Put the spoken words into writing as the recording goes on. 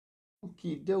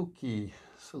Okie dokie.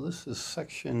 So this is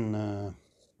section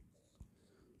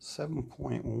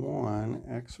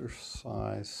 7.1,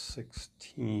 exercise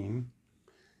 16.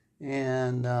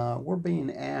 And we're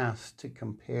being asked to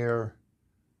compare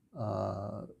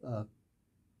a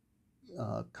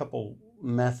couple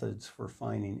methods for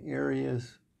finding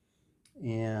areas.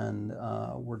 And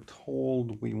we're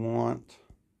told we want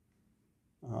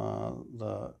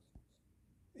the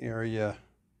area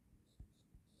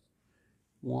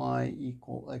y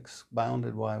equal x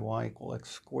bounded by y equal x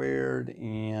squared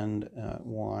and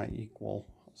y equal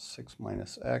 6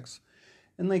 minus x,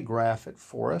 and they graph it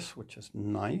for us, which is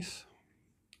nice.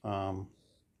 So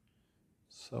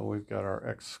we've got our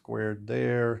x squared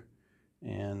there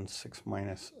and 6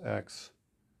 minus x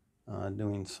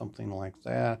doing something like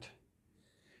that,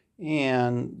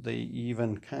 and they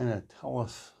even kind of tell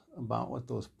us about what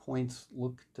those points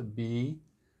look to be.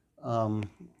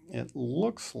 It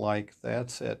looks like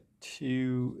that's at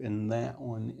 2 and that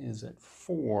one is at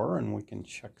 4, and we can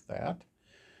check that.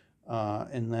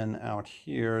 And then out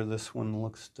here, this one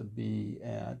looks to be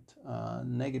at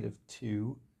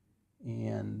 -2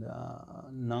 and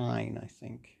 9, I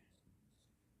think.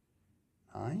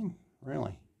 9?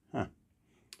 Really? Huh.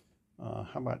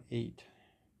 How about 8?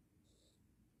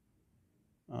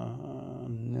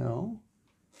 No.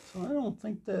 So I don't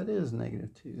think that is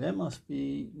 -2. That must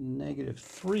be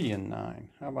 -3 and 9.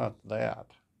 How about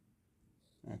that?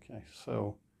 Okay,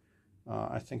 so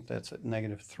I think that's at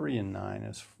 -3 and 9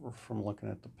 is from looking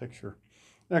at the picture.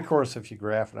 And of course, if you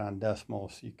graph it on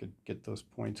decimals, you could get those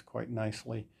points quite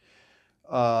nicely.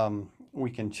 We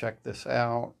can check this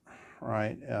out,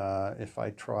 right? If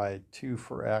I try 2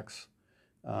 for x,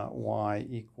 y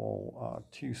equal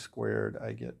 2 squared,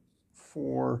 I get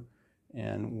 4.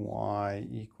 And y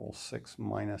equals 6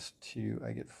 minus 2,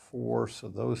 I get 4, so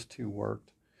those two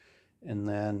worked. And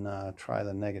then try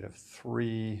the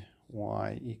 -3,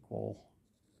 y equal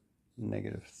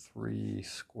 -3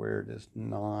 squared is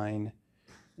 9,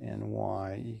 and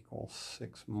y equals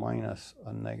 6 minus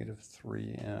a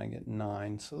 -3, and I get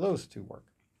 9, so those two work.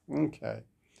 Okay,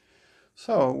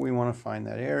 so we want to find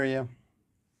that area,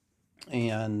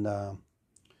 and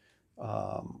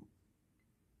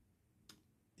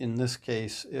in this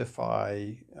case, if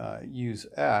I use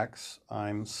x,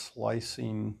 I'm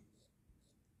slicing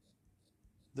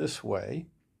this way,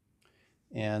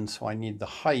 and so I need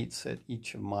the heights at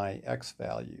each of my x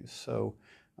values. So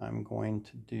I'm going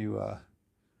to do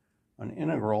an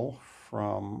integral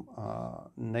from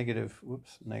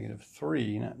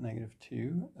 -3, not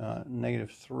 -2,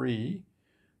 -3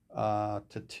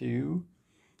 to 2,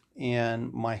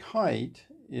 and my height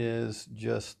is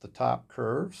just the top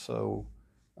curve, so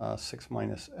 6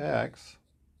 minus x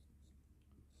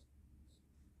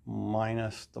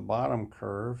minus the bottom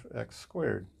curve, x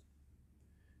squared,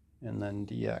 and then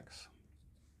dx.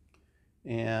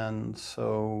 And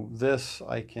so this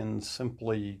I can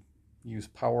simply use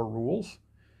power rules,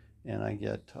 and I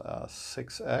get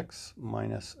 6x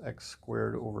minus x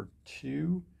squared over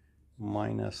 2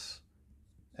 minus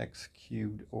x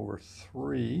cubed over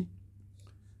 3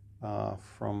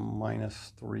 from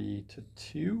 -3 to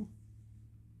 2.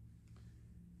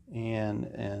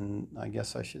 And I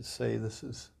guess I should say this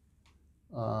is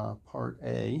part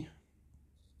A.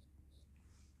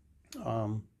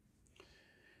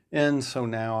 And so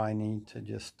now I need to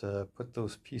just put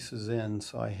those pieces in.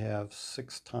 So I have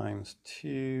 6 times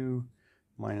 2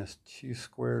 minus 2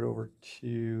 squared over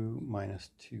 2 minus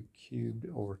 2 cubed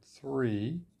over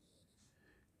 3,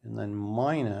 and then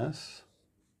minus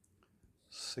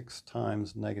 6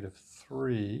 times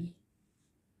 -3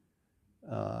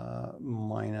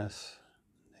 minus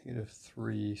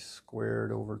 -3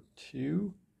 squared over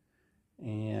 2,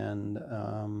 and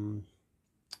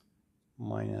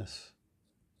minus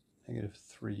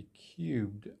 -3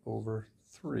 cubed over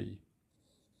 3.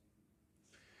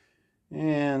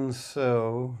 And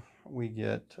so we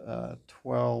get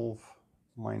 12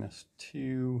 minus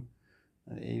 2,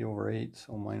 and 8 over 8,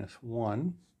 so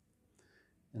 -1.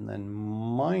 And then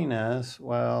minus,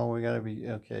 well, we got to be,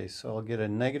 okay, so I'll get a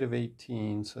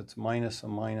 -18, so it's minus a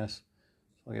minus,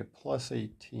 so I'll get plus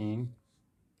 18.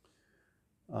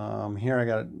 Here I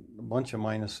got a bunch of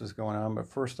minuses going on, but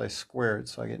first I square it,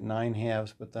 so I get 9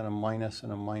 halves, but then a minus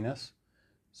and a minus,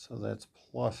 so that's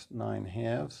plus 9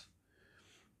 halves.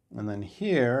 And then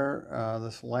here,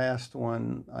 this last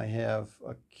one, I have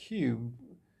a cube,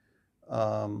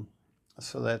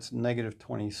 so that's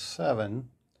 -27.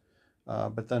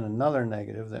 But then another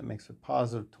negative that makes it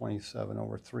positive 27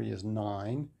 over 3 is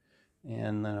 9,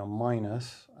 and then a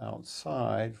minus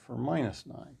outside for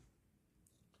 -9.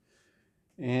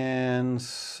 And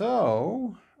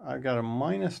so I've got a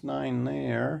minus 9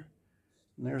 there,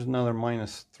 and there's another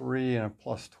minus 3 and a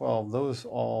plus 12. Those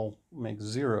all make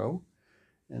 0.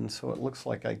 And so it looks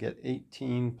like I get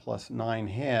 18 plus 9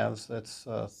 halves. That's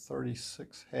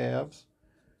 36 halves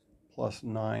plus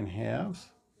 9 halves,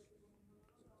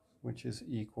 which is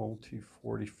equal to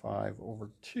 45 over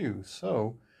 2.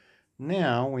 So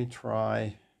now we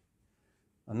try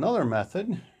another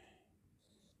method,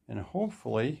 and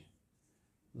hopefully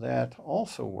that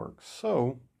also works.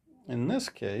 So in this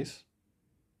case,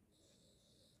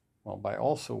 well, by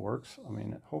also works, I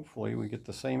mean, hopefully we get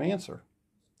the same answer.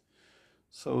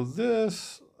 So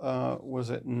this was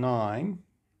at 9.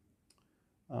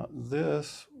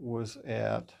 This was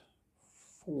at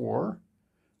 4.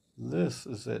 This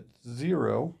is at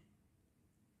 0.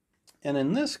 And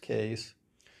in this case,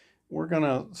 we're going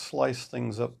to slice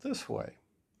things up this way.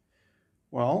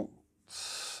 Well,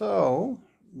 so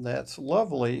that's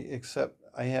lovely, except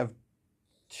I have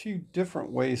two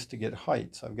different ways to get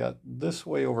heights. I've got this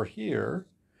way over here,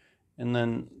 and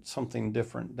then something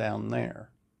different down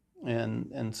there.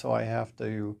 And so I have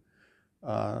to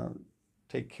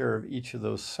take care of each of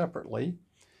those separately.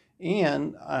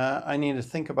 And I need to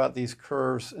think about these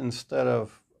curves instead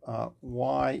of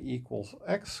y equals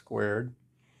x squared.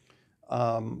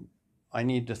 I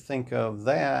need to think of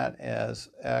that as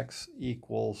x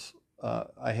equals,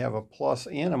 I have a plus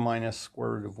and a minus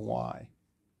square root of y.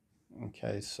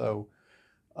 Okay, so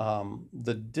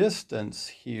the distance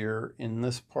here in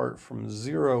this part from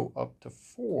 0 up to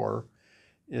 4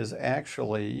 is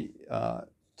actually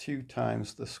 2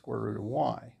 times the square root of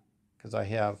y, because I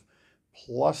have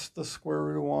plus the square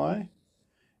root of y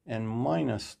and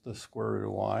minus the square root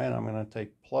of y, and I'm going to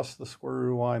take plus the square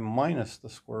root of y minus the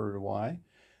square root of y.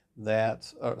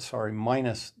 That's,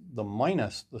 minus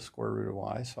the square root of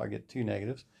y, so I get 2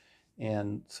 negatives,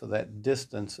 and so that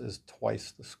distance is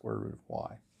twice the square root of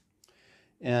y.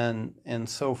 And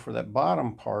so for that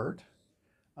bottom part,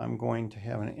 I'm going to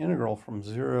have an integral from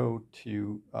 0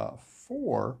 to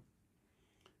 4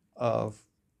 of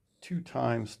 2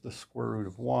 times the square root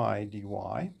of y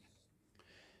dy.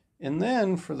 And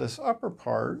then for this upper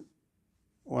part,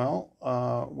 well,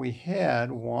 we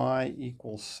had y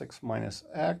equals 6 minus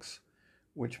x,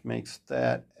 which makes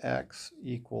that x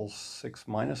equals 6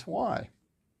 minus y.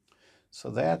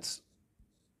 So that's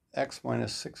x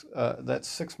minus 6, that's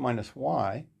 6 minus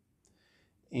y.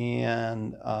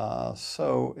 And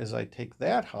so as I take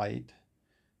that height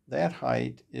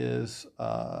is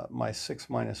my 6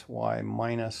 minus y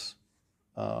minus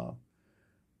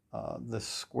the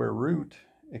square root,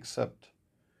 except,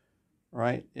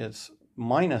 right, it's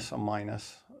minus a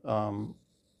minus.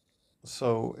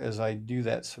 So as I do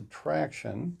that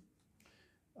subtraction,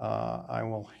 I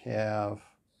will have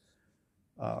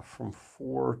from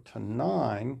 4 to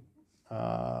 9,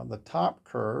 the top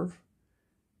curve,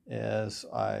 as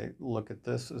I look at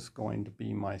this, is going to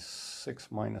be my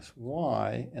 6 minus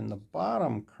y, and the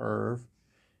bottom curve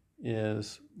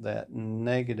is that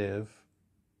negative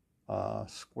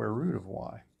square root of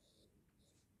y,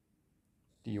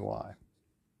 dy.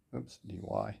 Oops,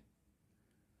 dy.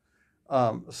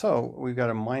 So we've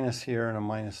got a minus here and a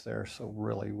minus there, so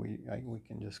really we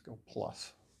can just go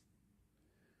plus.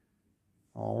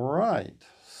 All right,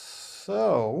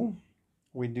 so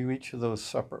we do each of those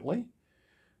separately.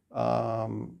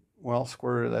 Well,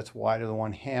 square root, that's y to the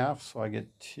 1/2, so I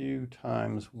get 2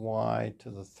 times y to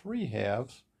the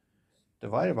 3/2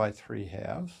 divided by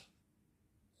 3/2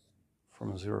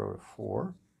 from 0 to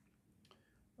 4,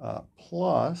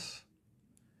 plus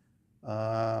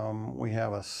we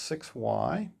have a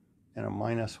 6y and a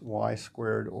minus y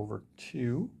squared over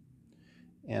 2,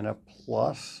 and a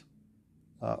plus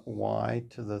y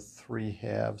to the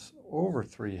 3/2 over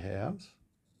 3/2.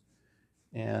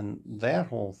 And that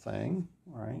whole thing,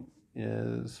 right,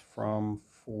 is from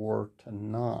 4 to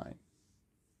 9.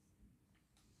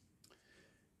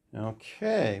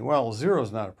 Okay, well, 0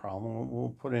 is not a problem.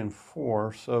 We'll put in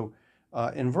 4. So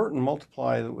invert and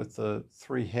multiply with the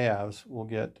 3/2. We'll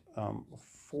get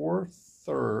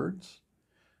 4/3,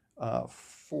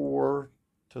 4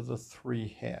 to the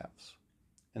 3/2,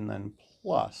 and then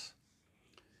plus.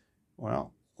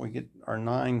 Well, we get our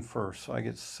 9 first, so I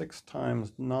get 6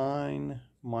 times 9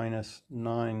 minus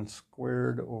 9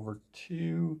 squared over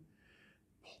 2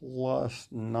 plus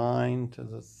 9 to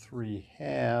the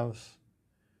 3/2,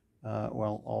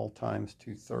 well, all times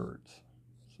 2/3.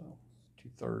 So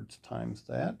 2/3 times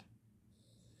that.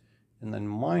 And then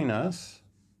minus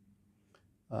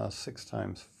 6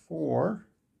 times 4,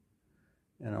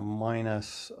 and a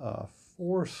minus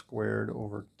 4 squared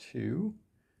over 2,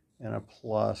 and a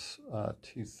plus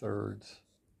 2/3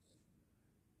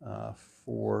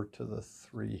 4 to the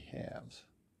 3/2.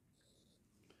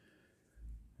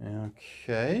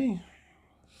 Okay,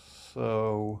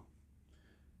 so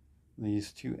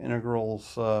these two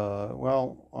integrals, 4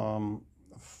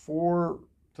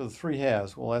 to the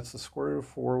 3/2, well, that's the square root of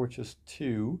 4, which is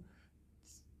 2,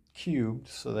 cubed,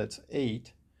 so that's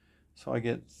 8. So I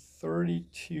get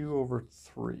 32 over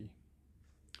 3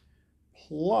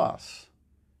 plus,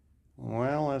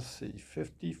 well, let's see,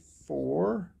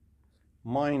 54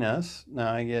 minus,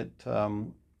 now I get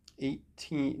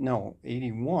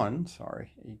 81,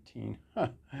 sorry, 18,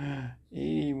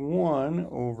 81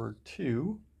 over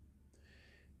 2,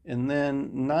 and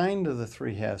then 9 to the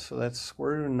 3/2, so that's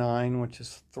square root of 9, which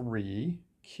is 3,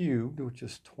 cubed, which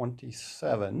is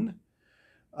 27,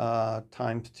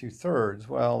 times 2/3.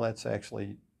 Well, that's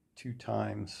actually 2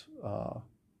 times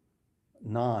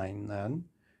 9 then,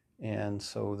 and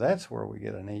so that's where we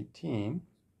get an 18.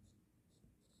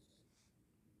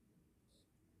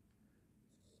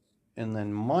 And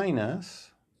then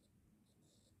minus,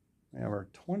 we have our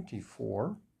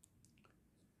 24,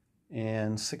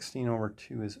 and 16 over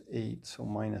 2 is 8, so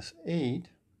minus 8,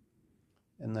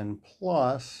 and then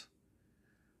plus,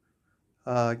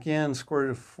 again, square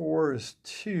root of 4 is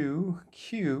 2,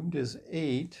 cubed is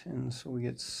 8, and so we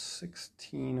get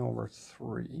 16 over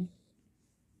 3.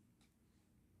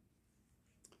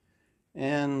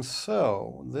 And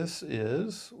so this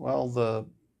is, well, the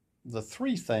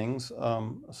three things,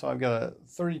 so I've got a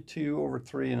 32 over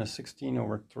 3 and a 16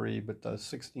 over 3, but the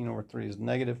 16 over 3 is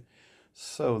negative.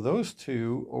 So those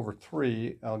 2 over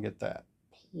 3, I'll get that.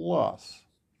 Plus,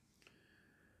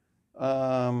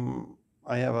 I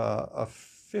have a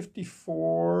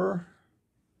 54,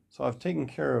 so I've taken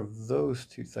care of those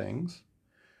two things.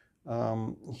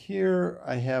 Here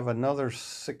I have another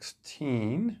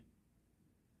 16,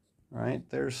 right?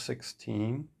 There's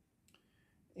 16.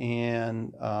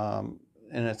 And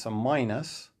it's a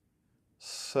minus,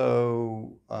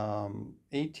 so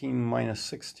 18 minus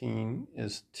 16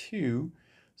 is 2,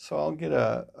 so I'll get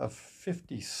a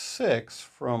 56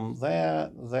 from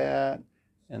that,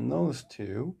 and those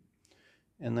two,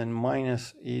 and then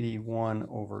minus 81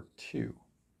 over 2.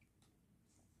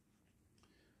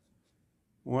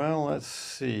 Well, let's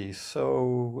see,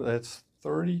 so that's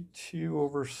 32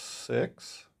 over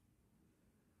 6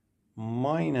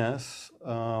 minus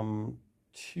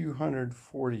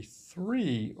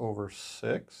 243 over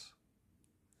 6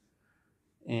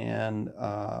 and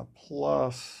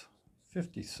plus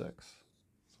 56.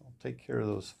 So I'll take care of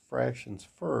those fractions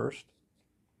first.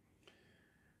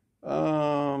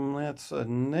 That's a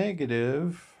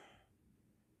negative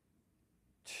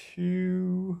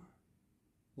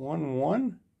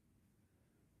 211,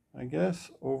 I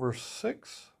guess, over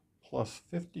 6 plus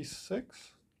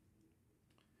 56.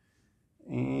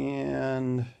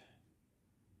 And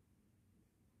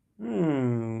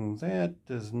that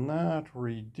does not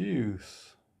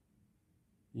reduce.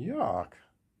 Yuck.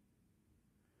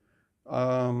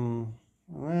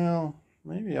 Well,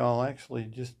 maybe I'll actually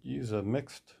just use a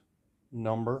mixed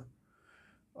number.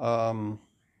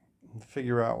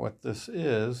 Figure out what this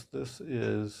is. This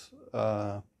is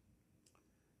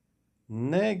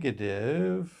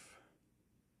negative,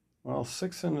 well,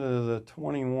 6 into the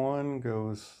 21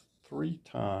 goes 3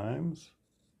 times,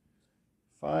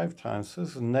 5 times. So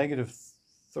this is negative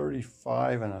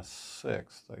 35 and a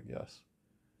sixth, I guess,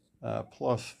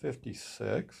 plus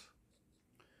 56.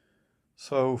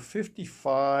 So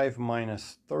 55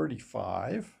 minus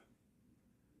 35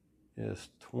 is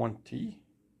 20.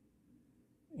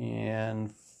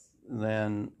 And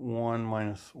then 1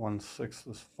 minus 1/6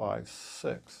 is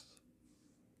 5/6.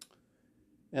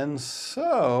 And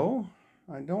so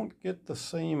I don't get the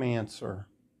same answer.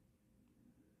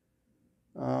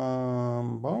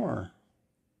 Bummer.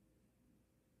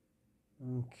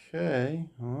 Okay,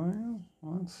 well,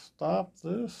 let's stop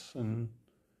this and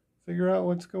figure out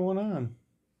what's going on.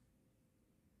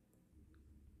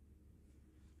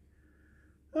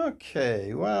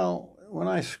 Okay, well, when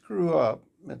I screw up,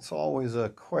 it's always a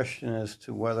question as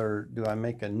to whether do I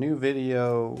make a new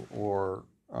video or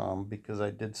because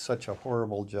I did such a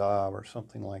horrible job or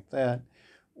something like that,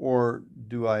 or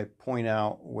do I point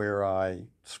out where I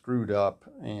screwed up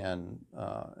and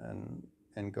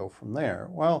go from there?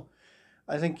 Well,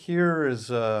 I think here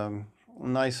is a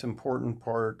nice important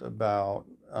part about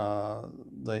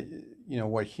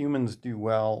what humans do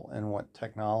well and what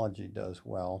technology does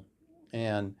well.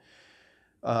 And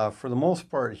for the most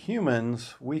part,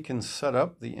 humans, we can set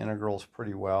up the integrals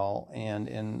pretty well. And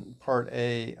in part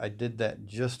A, I did that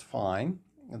just fine.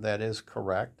 That is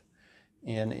correct.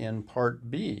 And in part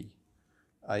B,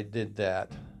 I did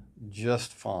that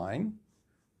just fine.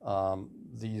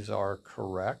 these are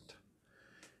correct.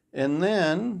 And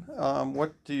then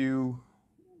what do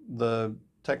the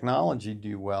technology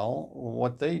do well?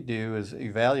 What they do is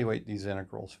evaluate these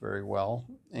integrals very well.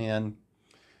 And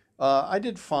I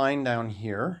did fine down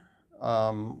here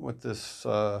with this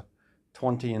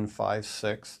 20 and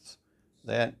 5/6.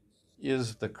 That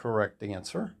is the correct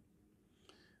answer.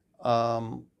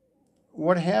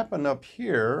 What happened up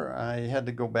here, I had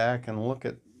to go back and look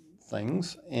at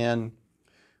things, and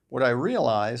what I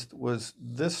realized was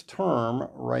this term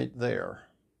right there.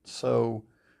 So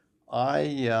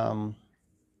I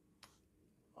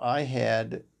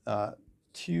had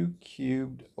 2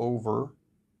 cubed over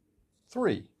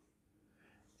 3.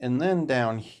 And then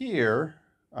down here,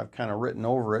 I've kind of written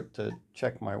over it to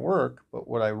check my work, but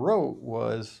what I wrote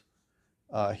was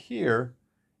here,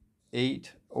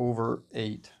 8 over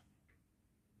 8.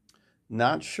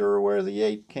 Not sure where the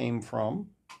 8 came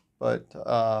from, but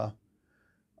at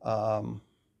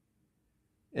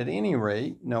any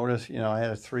rate, notice, I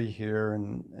had a 3 here,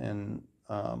 and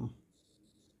I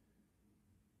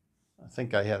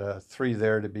think I had a 3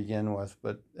 there to begin with,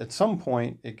 but at some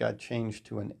point it got changed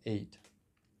to an 8.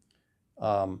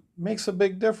 Makes a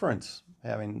big difference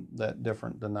having that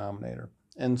different denominator.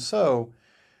 And so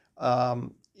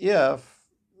if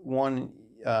one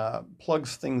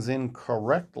plugs things in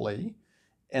correctly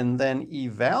and then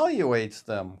evaluates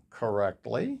them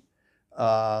correctly,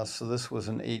 so this was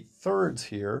an 8/3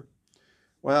 here,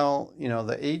 well,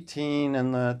 the 18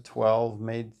 and the 12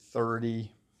 made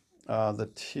 30, the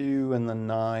 2 and the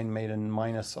 9 made a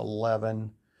minus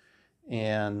 11,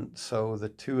 and so the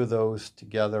two of those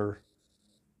together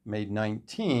made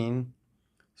 19.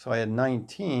 So I had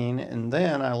 19, and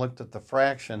then I looked at the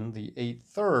fraction, the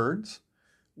 8/3,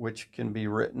 which can be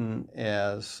written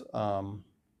as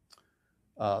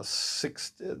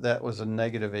 6, that was a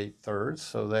negative 8/3,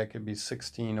 so that could be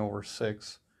 16 over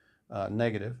 6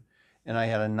 negative. And I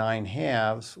had a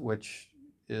 9/2, which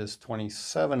is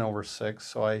 27 over 6,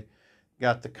 so I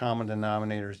got the common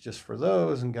denominators just for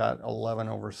those and got 11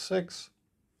 over 6.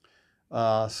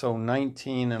 So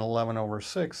 19 and 11 over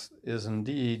 6 is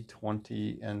indeed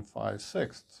 20 and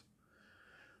 5/6.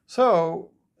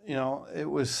 So, it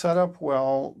was set up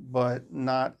well, but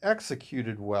not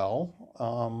executed well.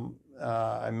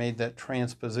 I made that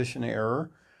transposition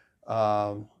error.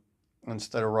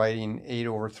 Instead of writing 8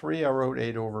 over 3, I wrote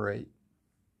 8 over 8.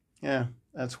 Yeah,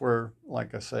 that's where,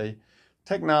 like I say,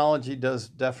 technology does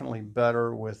definitely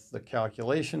better with the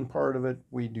calculation part of it.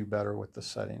 We do better with the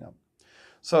setting up.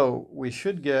 So we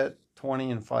should get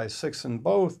 20 and 5/6 in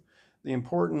both. The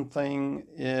important thing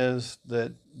is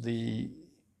that the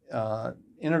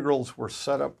integrals were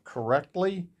set up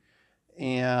correctly,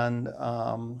 and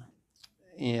I'm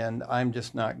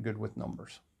just not good with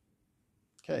numbers.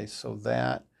 Okay, so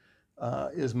that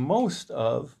is most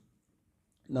of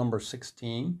number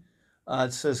 16.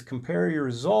 It says compare your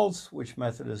results. Which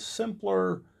method is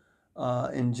simpler?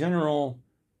 In general,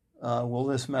 will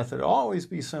this method always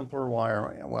be simpler?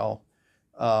 Why? Well,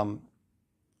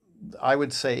 I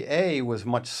would say A was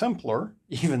much simpler,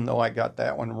 even though I got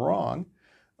that one wrong.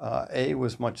 A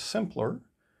was much simpler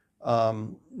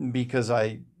because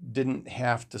I didn't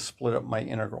have to split up my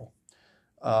integral.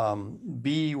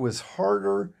 B was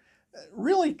harder,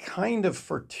 really kind of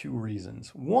for 2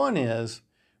 reasons. One is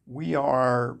we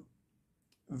are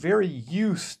very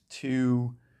used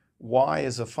to y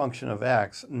as a function of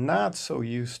x, not so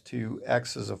used to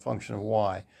x as a function of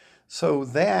y. So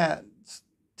that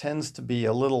tends to be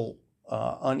a little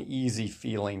uneasy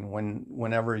feeling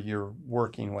whenever you're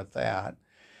working with that.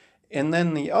 And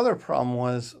then the other problem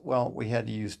was, well, we had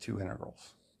to use 2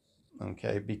 integrals,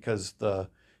 okay, because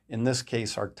in this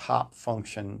case our top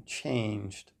function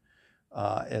changed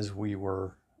as we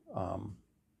were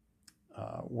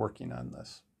working on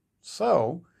this.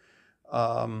 So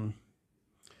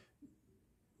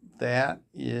that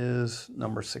is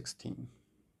number 16.